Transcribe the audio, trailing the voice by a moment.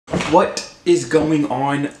What is going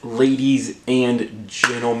on, ladies and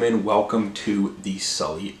gentlemen? Welcome to the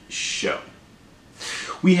Sully Show.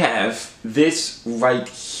 We have this right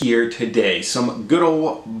here today, some good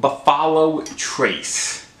old Buffalo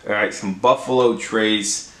Trace. Alright, some Buffalo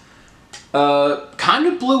Trace. Kind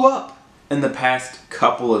of blew up in the past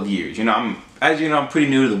couple of years. As you know, I'm pretty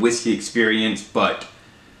new to the whiskey experience, but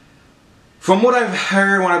from what I've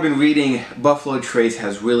heard when I've been reading, Buffalo Trace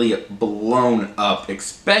has really blown up,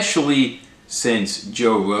 especially since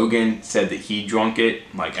Joe Rogan said that he drunk it.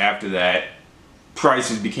 Like after that,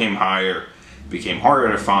 prices became higher, became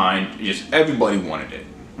harder to find, just everybody wanted it.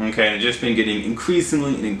 Okay, and it's just been getting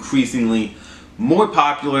increasingly and increasingly more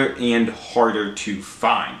popular and harder to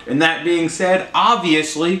find. And that being said,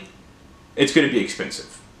 obviously, it's going to be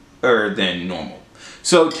expensive than normal.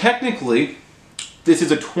 So technically, this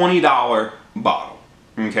is a $20 bottle,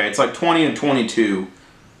 okay? It's like 20 and 22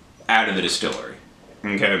 out of the distillery,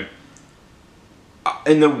 okay?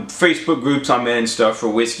 In the Facebook groups I'm in and stuff for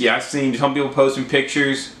whiskey, I've seen some people posting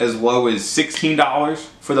pictures as low as $16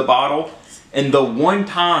 for the bottle. And the one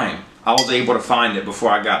time I was able to find it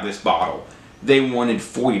before I got this bottle, they wanted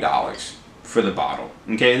 $40 for the bottle,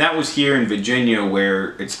 okay? And that was here in Virginia,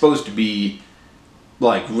 where it's supposed to be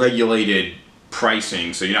like regulated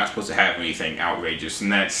pricing, so you're not supposed to have anything outrageous, and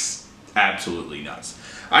that's absolutely nuts.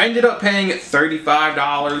 I ended up paying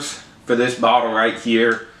 $35 for this bottle right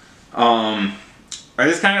here. I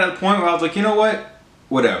just kind of at the point where I was like, you know what,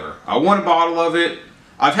 whatever, I want a bottle of it.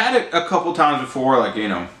 I've had it a couple times before, like, you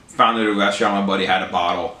know, found it at a restaurant, my buddy had a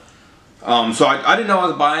bottle, so I didn't know I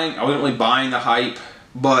wasn't really buying the hype,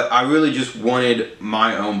 but I really just wanted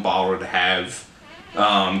my own bottle to have,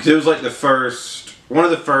 because it was like one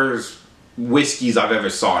of the first whiskeys I've ever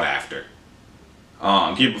sought after.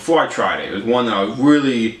 Before I tried it, it was one that I was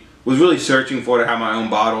really searching for, to have my own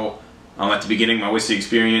bottle at the beginning of my whiskey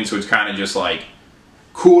experience. So it's kind of just like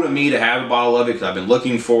cool to me to have a bottle of it, because I've been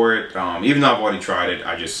looking for it. Even though I've already tried it,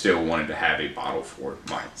 I just still wanted to have a bottle for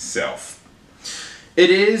myself. It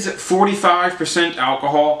is 45%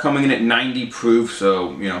 alcohol, coming in at 90 proof,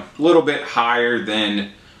 so you know, a little bit higher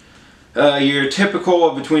than your typical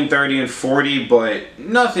of between 30 and 40, but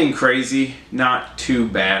nothing crazy, not too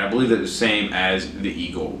bad. I believe they're the same as the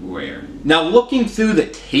Eagle Rare. Now, looking through the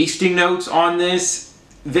tasting notes on this,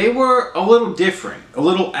 they were a little different, a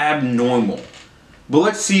little abnormal. But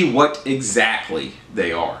let's see what exactly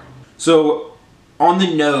they are. So, on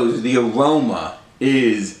the nose, the aroma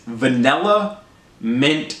is vanilla,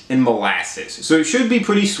 mint, and molasses. So it should be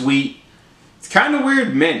pretty sweet. It's kind of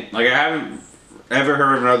weird mint. Like, I haven't ever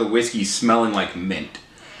heard of another whiskey smelling like mint,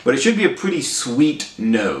 but it should be a pretty sweet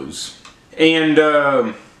nose. And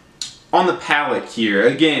on the palate here,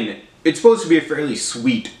 again, it's supposed to be a fairly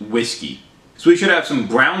sweet whiskey, so we should have some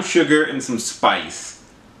brown sugar and some spice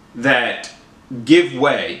that give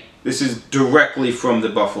way. This is directly from the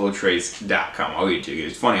BuffaloTrace.com. I'll read it to you.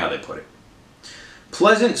 It's funny how they put it.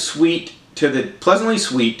 Pleasantly sweet to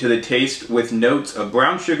the taste, with notes of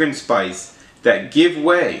brown sugar and spice that give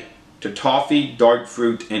way to toffee, dark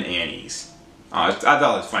fruit, and anise. I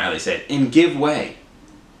thought it was funny how they said, and give way.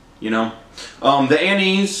 You know? The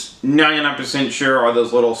anise, 99% sure, are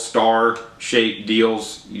those little star-shaped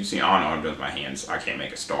deals. You see, I don't know what I'm doing with my hands. I can't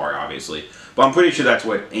make a star, obviously. But I'm pretty sure that's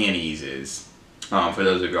what anise is, for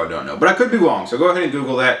those of you who don't know. But I could be wrong, so go ahead and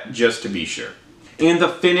Google that just to be sure. And the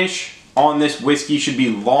finish on this whiskey should be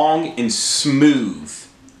long and smooth,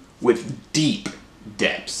 with deep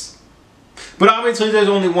depths. But obviously there's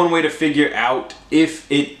only one way to figure out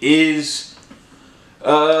if it is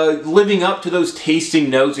living up to those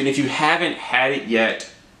tasting notes, and if you haven't had it yet,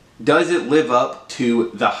 does it live up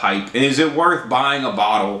to the hype, and is it worth buying a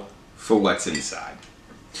bottle for what's inside?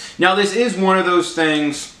 Now, this is one of those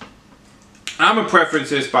things, I'm going to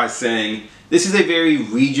preference this by saying this is a very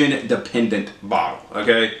region dependent bottle,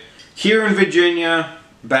 okay? Here in Virginia,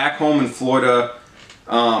 back home in Florida,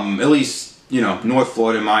 at least, you know, North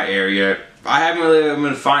Florida in my area, I haven't really been able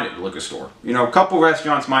to find it at the liquor store. You know, a couple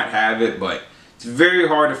restaurants might have it, but it's very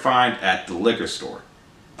hard to find at the liquor store.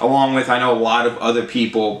 Along with, I know a lot of other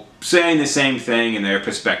people saying the same thing in their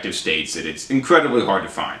prospective states, that it's incredibly hard to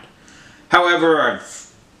find. However,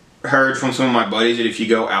 I've heard from some of my buddies that if you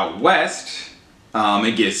go out west,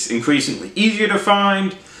 it gets increasingly easier to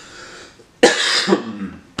find.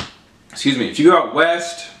 Excuse me. If you go out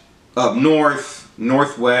west, up north,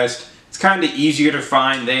 northwest, it's kind of easier to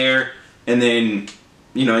find there. And then,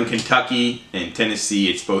 you know, in Kentucky and Tennessee,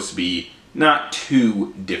 it's supposed to be not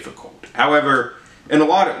too difficult. However, in a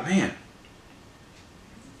lot of,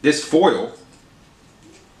 this foil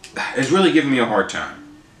is really giving me a hard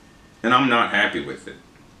time. And I'm not happy with it.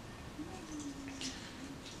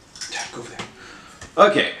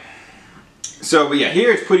 Okay. So, but yeah,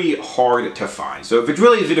 here it's pretty hard to find. So if it's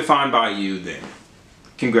really easy to find by you, then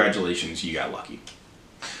congratulations, you got lucky.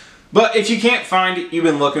 But if you can't find it, you've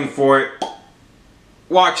been looking for it,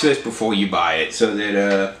 watch this before you buy it so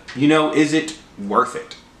that, you know, is it worth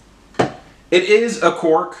it? It is a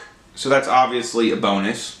cork, so that's obviously a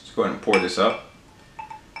bonus. Let's go ahead and pour this up.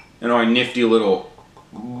 And our nifty little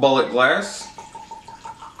bullet glass.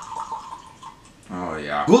 Oh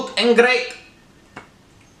yeah. Good and great!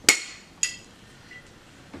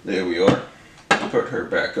 There we are. Put her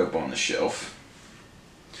back up on the shelf.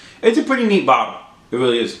 It's a pretty neat bottle. It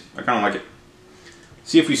really is. I kind of like it.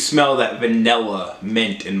 See if we smell that vanilla,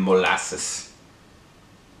 mint, and molasses.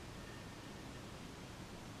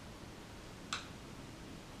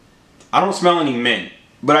 I don't smell any mint,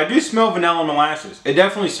 but I do smell vanilla and molasses. It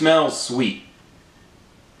definitely smells sweet.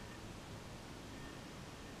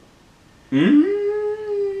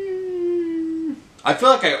 I feel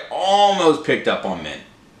like I almost picked up on mint.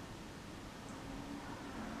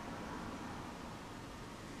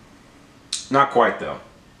 Not quite though.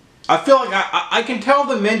 I feel like I can tell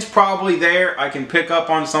the mint's probably there. I can pick up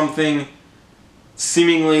on something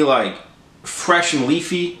seemingly like fresh and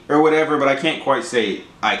leafy or whatever, but I can't quite say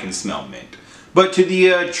I can smell mint. But to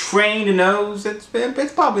the trained nose, it's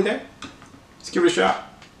probably there. Let's give it a shot.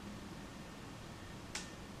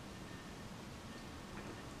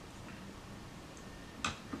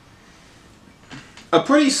 A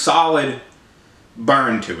pretty solid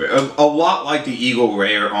burn to it. A lot like the Eagle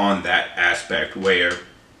Rare on that aspect, where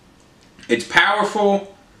it's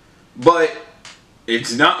powerful, but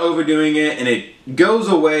it's not overdoing it, and it goes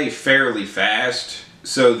away fairly fast,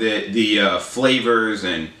 so that the flavors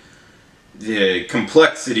and the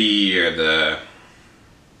complexity, or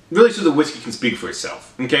really so the whiskey can speak for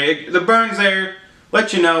itself. Okay, the burn's there,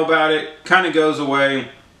 let you know about it, kind of goes away.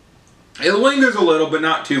 It lingers a little, but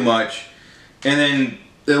not too much, and then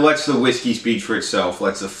it lets the whiskey speak for itself,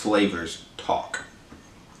 lets the flavors talk.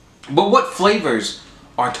 But what flavors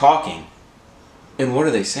are talking, and what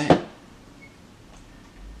are they saying?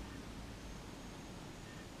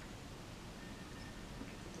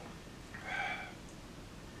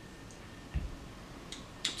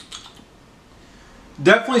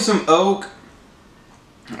 Definitely some oak.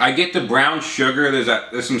 I get the brown sugar.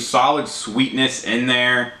 There's some solid sweetness in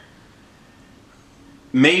there.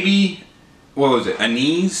 Maybe, what was it?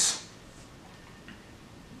 Anise?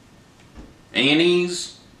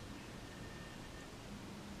 Anise?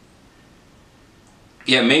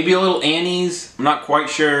 Yeah, maybe a little anise. I'm not quite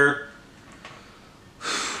sure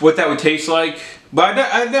what that would taste like. But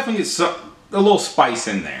I definitely get a little spice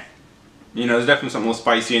in there. You know, there's definitely something a little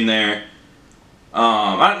spicy in there.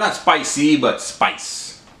 Not spicy, but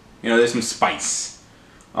spice. You know, there's some spice.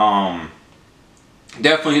 Definitely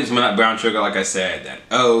some of that brown sugar, like I said, that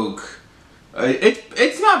oak.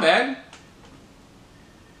 It's not bad.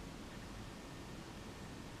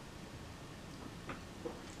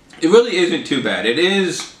 It really isn't too bad. It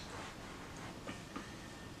is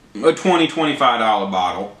a $20, $25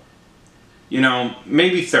 bottle. You know,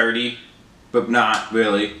 maybe 30, but not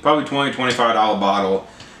really. Probably $20, $25 bottle.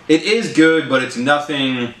 It is good, but it's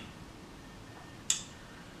nothing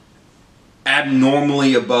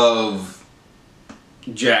abnormally above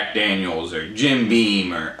Jack Daniels or Jim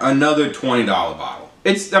Beam or another $20 bottle.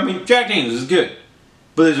 I mean, Jack Daniels is good,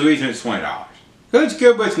 but there's a reason it's $20. It's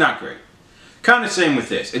good, but it's not great. Kind of same with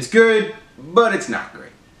this. It's good, but it's not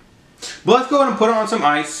great. But let's go ahead and put on some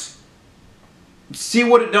ice, see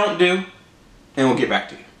what it don't do, and we'll get back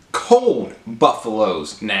to you. Cold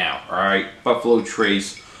Buffalos now, alright? Buffalo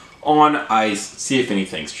Trace on ice, see if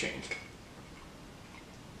anything's changed.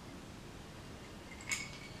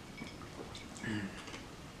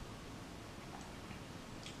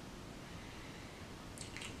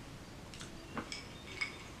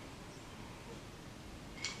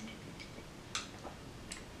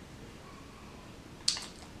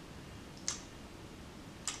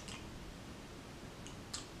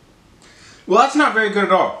 Well, that's not very good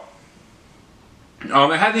at all. It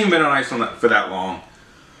hasn't even been on ice for that long.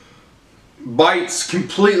 Bite's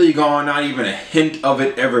completely gone, not even a hint of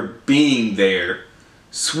it ever being there.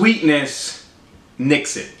 Sweetness,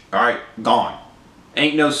 nix it. Alright, gone.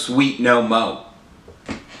 Ain't no sweet no mo.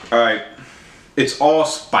 Alright, it's all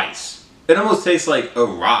spice. It almost tastes like a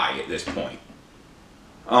rye at this point.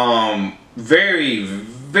 Very,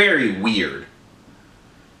 very weird.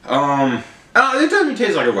 It doesn't even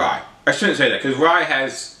taste like a rye. I shouldn't say that, because rye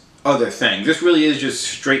has other things. This really is just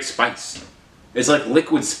straight spice. It's like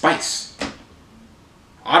liquid spice.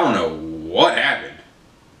 I don't know what happened,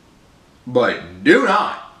 but do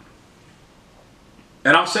not,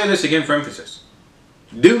 and I'll say this again for emphasis,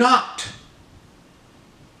 do not,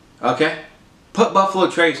 okay, put Buffalo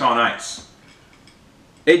Trace on ice.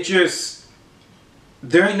 It just,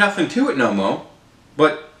 there ain't nothing to it no more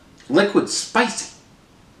but liquid spicy.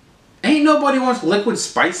 Ain't nobody wants liquid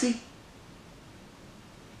spicy.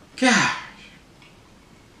 Gosh.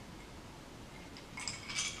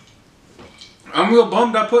 I'm real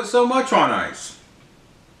bummed I put so much on ice.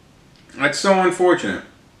 That's so unfortunate.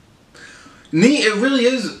 Neat, it really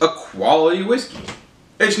is a quality whiskey.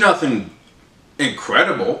 It's nothing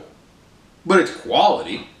incredible, but it's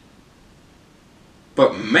quality.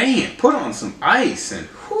 But man, put on some ice and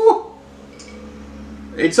whew,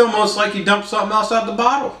 it's almost like you dumped something else out the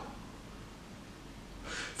bottle.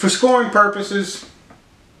 For scoring purposes,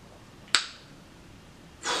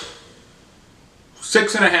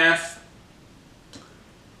 6.5.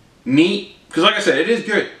 Neat, because like I said, it is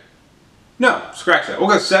good. No, scratch that. We'll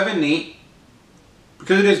go 7 neat,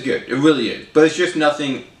 because it is good. It really is. But it's just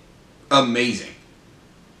nothing amazing.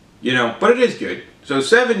 You know, but it is good. So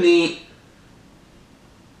 7 neat.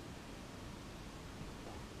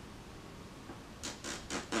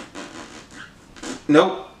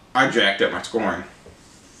 Nope, I jacked up my scoring.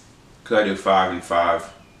 Because I do 5 and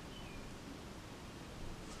 5.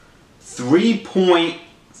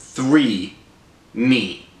 3.3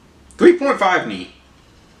 neat. 3.5 neat.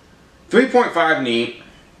 3.5 neat.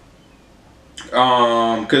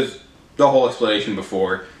 Because the whole explanation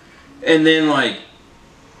before. And then like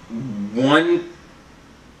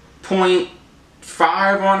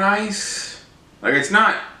 1.5 on ice. Like it's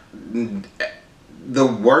not the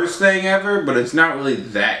worst thing ever, but it's not really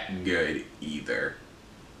that good either.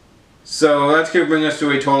 So that's going to bring us to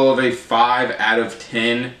a total of a 5 out of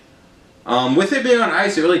 10. With it being on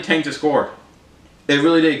ice, it really tanked the score. It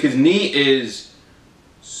really did, because neat is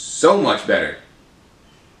so much better.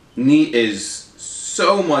 Neat is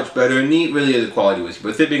so much better. Neat really is a quality whiskey. But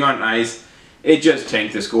with it being on ice, it just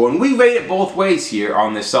tanked the score. And we rate it both ways here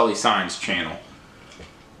on the Sully Science channel.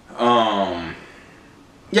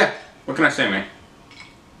 Yeah, what can I say, man?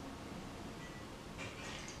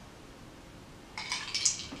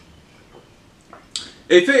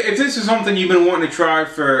 If this is something you've been wanting to try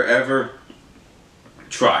forever,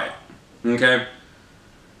 try it. Okay?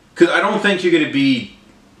 Because I don't think you're going to be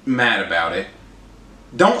mad about it.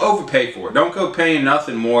 Don't overpay for it. Don't go paying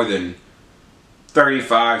nothing more than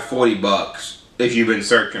 35, 40 bucks if you've been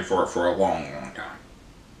searching for it for a long, long time.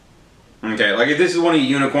 Okay, like if this is one of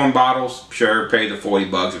your unicorn bottles, sure, pay the 40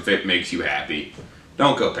 bucks if it makes you happy.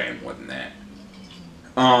 Don't go paying more than that.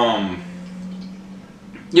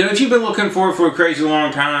 You know, if you've been looking for it for a crazy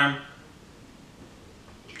long time,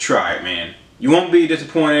 try it, man. You won't be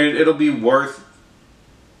disappointed. It'll be worth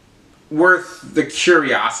the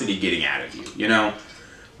curiosity getting out of you, you know?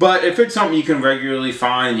 But if it's something you can regularly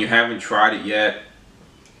find and you haven't tried it yet,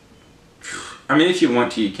 I mean, if you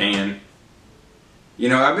want to, you can. You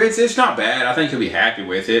know, I mean, it's not bad. I think you'll be happy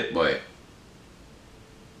with it, but,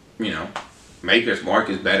 you know, Maker's Mark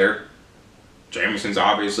is better. Jameson's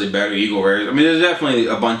obviously better. Eagle Rare. I mean, there's definitely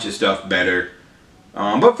a bunch of stuff better.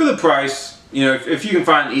 But for the price, you know, if you can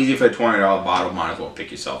find it easy for a $20 bottle, might as well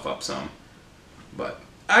pick yourself up some. But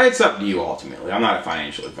it's up to you ultimately. I'm not a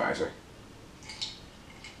financial advisor.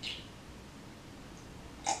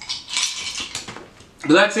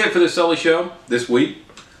 But that's it for the Sully Show this week.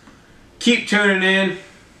 Keep tuning in.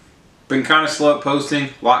 Been kind of slow at posting.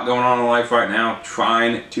 A lot going on in life right now.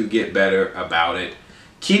 Trying to get better about it.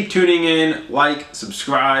 Keep tuning in. Like,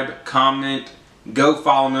 subscribe, comment. Go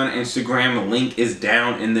follow me on Instagram. The link is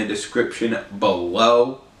down in the description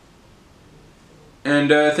below. And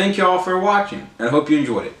thank you all for watching. And I hope you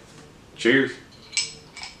enjoyed it. Cheers.